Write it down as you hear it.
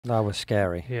That was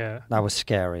scary. Yeah. That was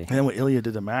scary. And then what Ilia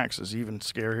did to Max is even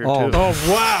scarier too. Oh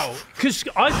wow! Because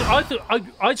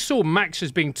I saw Max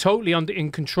as being totally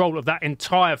in control of that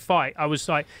entire fight. I was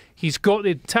like, he's got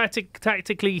it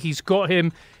tactically. He's got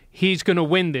him. He's going to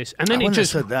win this. And then I wouldn't have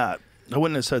said that. I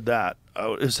wouldn't have said that. I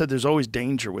would have said there's always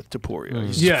danger with Topuria.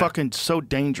 He's fucking so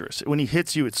dangerous. When he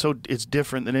hits you, it's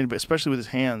different than anybody, especially with his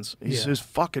hands. His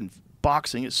fucking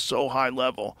boxing is so high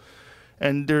level.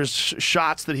 And there's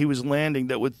shots that he was landing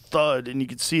that would thud, and you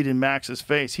could see it in Max's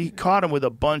face. He caught him with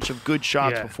a bunch of good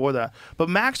shots before that. But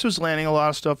Max was landing a lot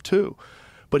of stuff too.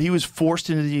 But he was forced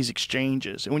into these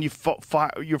exchanges. And when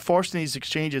you're forced into these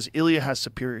exchanges, Ilia has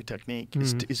superior technique.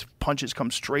 His punches come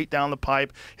straight down the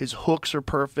pipe. His hooks are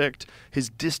perfect. His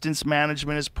distance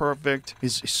management is perfect.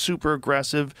 He's super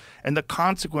aggressive. And the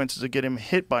consequences of getting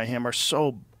hit by him are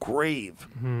so grave.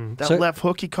 That left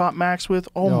hook he caught Max with,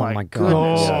 oh my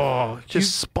goodness. Oh,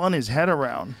 just spun his head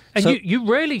around. And you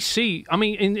rarely see, I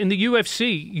mean, in the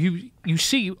UFC, you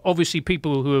see obviously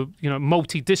people who are,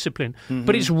 multi-discipline,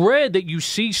 but it's rare that you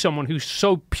see someone who's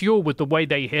so pure with the way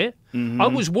they hit. I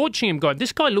was watching him going,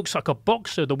 this guy looks like a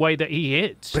boxer the way that he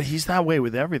hits. But he's that way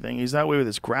with everything. He's that way with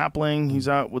his grappling. He's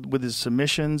out with his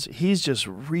submissions. He's just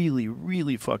really,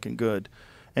 really fucking good.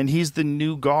 And he's the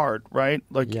new guard, right?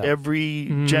 Like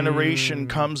every generation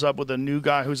comes up with a new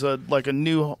guy who's like a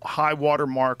new high water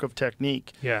mark of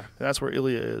technique. Yeah. That's where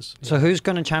Ilia is. So who's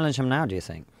going to challenge him now, do you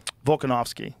think?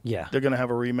 Volkanovski. Yeah. They're going to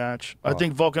have a rematch. I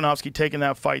think Volkanovski taking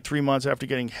that fight 3 months after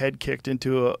getting head kicked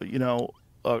into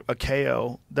a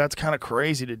KO, that's kind of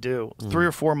crazy to do. 3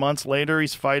 or 4 months later,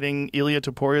 he's fighting Ilia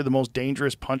Topuria, the most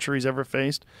dangerous puncher he's ever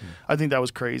faced. I think that was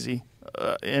crazy.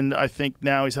 And I think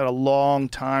now he's had a long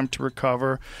time to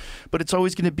recover. But it's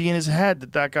always going to be in his head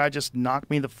that guy just knocked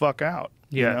me the fuck out.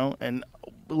 You know? And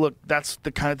look, that's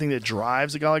the kind of thing that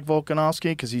drives a guy like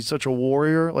Volkanovski, because he's such a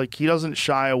warrior. Like, he doesn't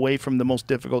shy away from the most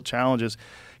difficult challenges.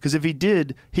 Because if he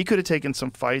did, he could have taken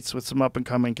some fights with some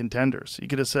up-and-coming contenders. He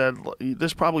could have said,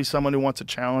 there's probably someone who wants to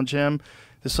challenge him.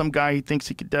 There's some guy he thinks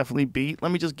he could definitely beat.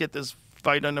 Let me just get this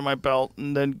fight under my belt,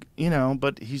 and then,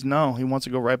 but he wants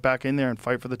to go right back in there and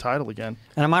fight for the title again.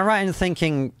 And am I right in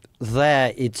thinking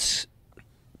there it's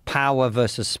power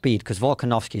versus speed? Because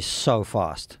Volkanovski is so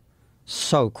fast,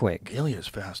 so quick. Ilia's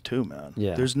fast too, man.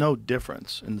 Yeah. There's no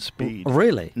difference in the speed.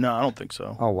 Really? No, I don't think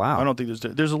so. Oh, wow. I don't think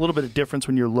there's a little bit of difference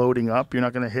when you're loading up. You're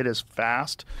not going to hit as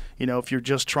fast. If you're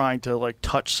just trying to like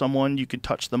touch someone, you can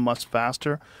touch them much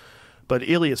faster. But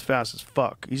Ilia's fast as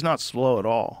fuck. He's not slow at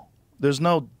all.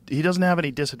 He doesn't have any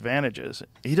disadvantages.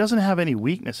 He doesn't have any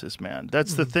weaknesses, man.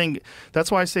 That's the thing. That's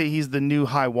why I say he's the new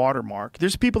high water mark.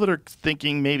 There's people that are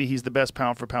thinking maybe he's the best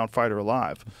pound-for-pound fighter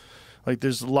alive. Like,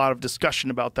 there's a lot of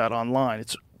discussion about that online.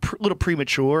 It's a little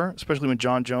premature, especially when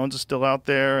John Jones is still out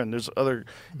there, and there's other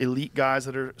elite guys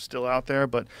that are still out there.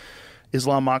 But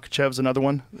Islam Makhachev's another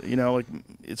one.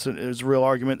 It's a real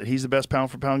argument that he's the best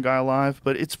pound-for-pound guy alive.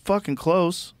 But it's fucking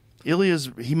close.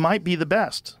 He might be the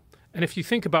best. And if you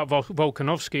think about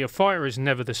Volkanovski, a fighter is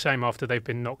never the same after they've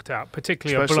been knocked out,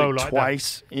 particularly especially a blow like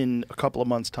twice in a couple of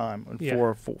months' time,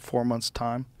 in 4 months'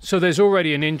 time. So there's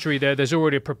already an injury there. There's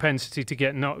already a propensity to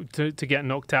get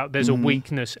knocked out. There's a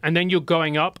weakness, and then you're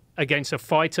going up against a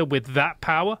fighter with that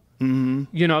power.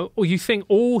 Or you think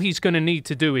all he's going to need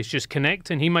to do is just connect,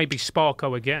 and he may be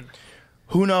Sparko again.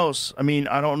 Who knows? I mean,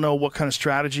 I don't know what kind of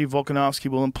strategy Volkanovski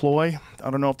will employ.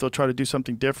 I don't know if they'll try to do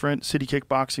something different. City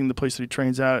Kickboxing, the place that he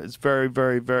trains at, is very,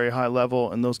 very, very high level,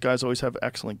 and those guys always have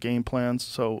excellent game plans.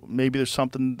 So maybe there's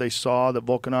something they saw that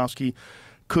Volkanovski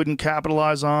couldn't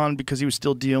capitalize on because he was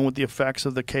still dealing with the effects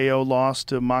of the KO loss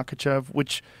to Makhachev,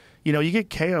 which, you get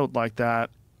KO'd like that,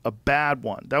 a bad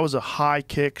one. That was a high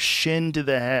kick, shin to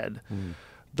the head.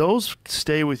 Those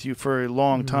stay with you for a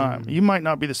long time. You might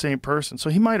not be the same person. So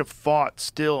he might have fought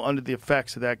still under the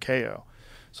effects of that KO.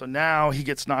 So now he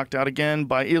gets knocked out again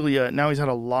by Ilia. Now he's had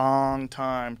a long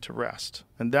time to rest.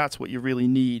 And that's what you really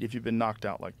need if you've been knocked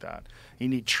out like that. You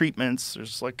need treatments.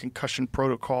 There's like concussion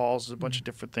protocols, a bunch of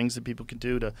different things that people can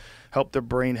do to help their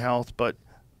brain health. But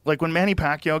like when Manny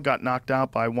Pacquiao got knocked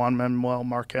out by Juan Manuel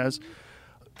Marquez,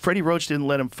 Freddie Roach didn't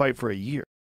let him fight for a year.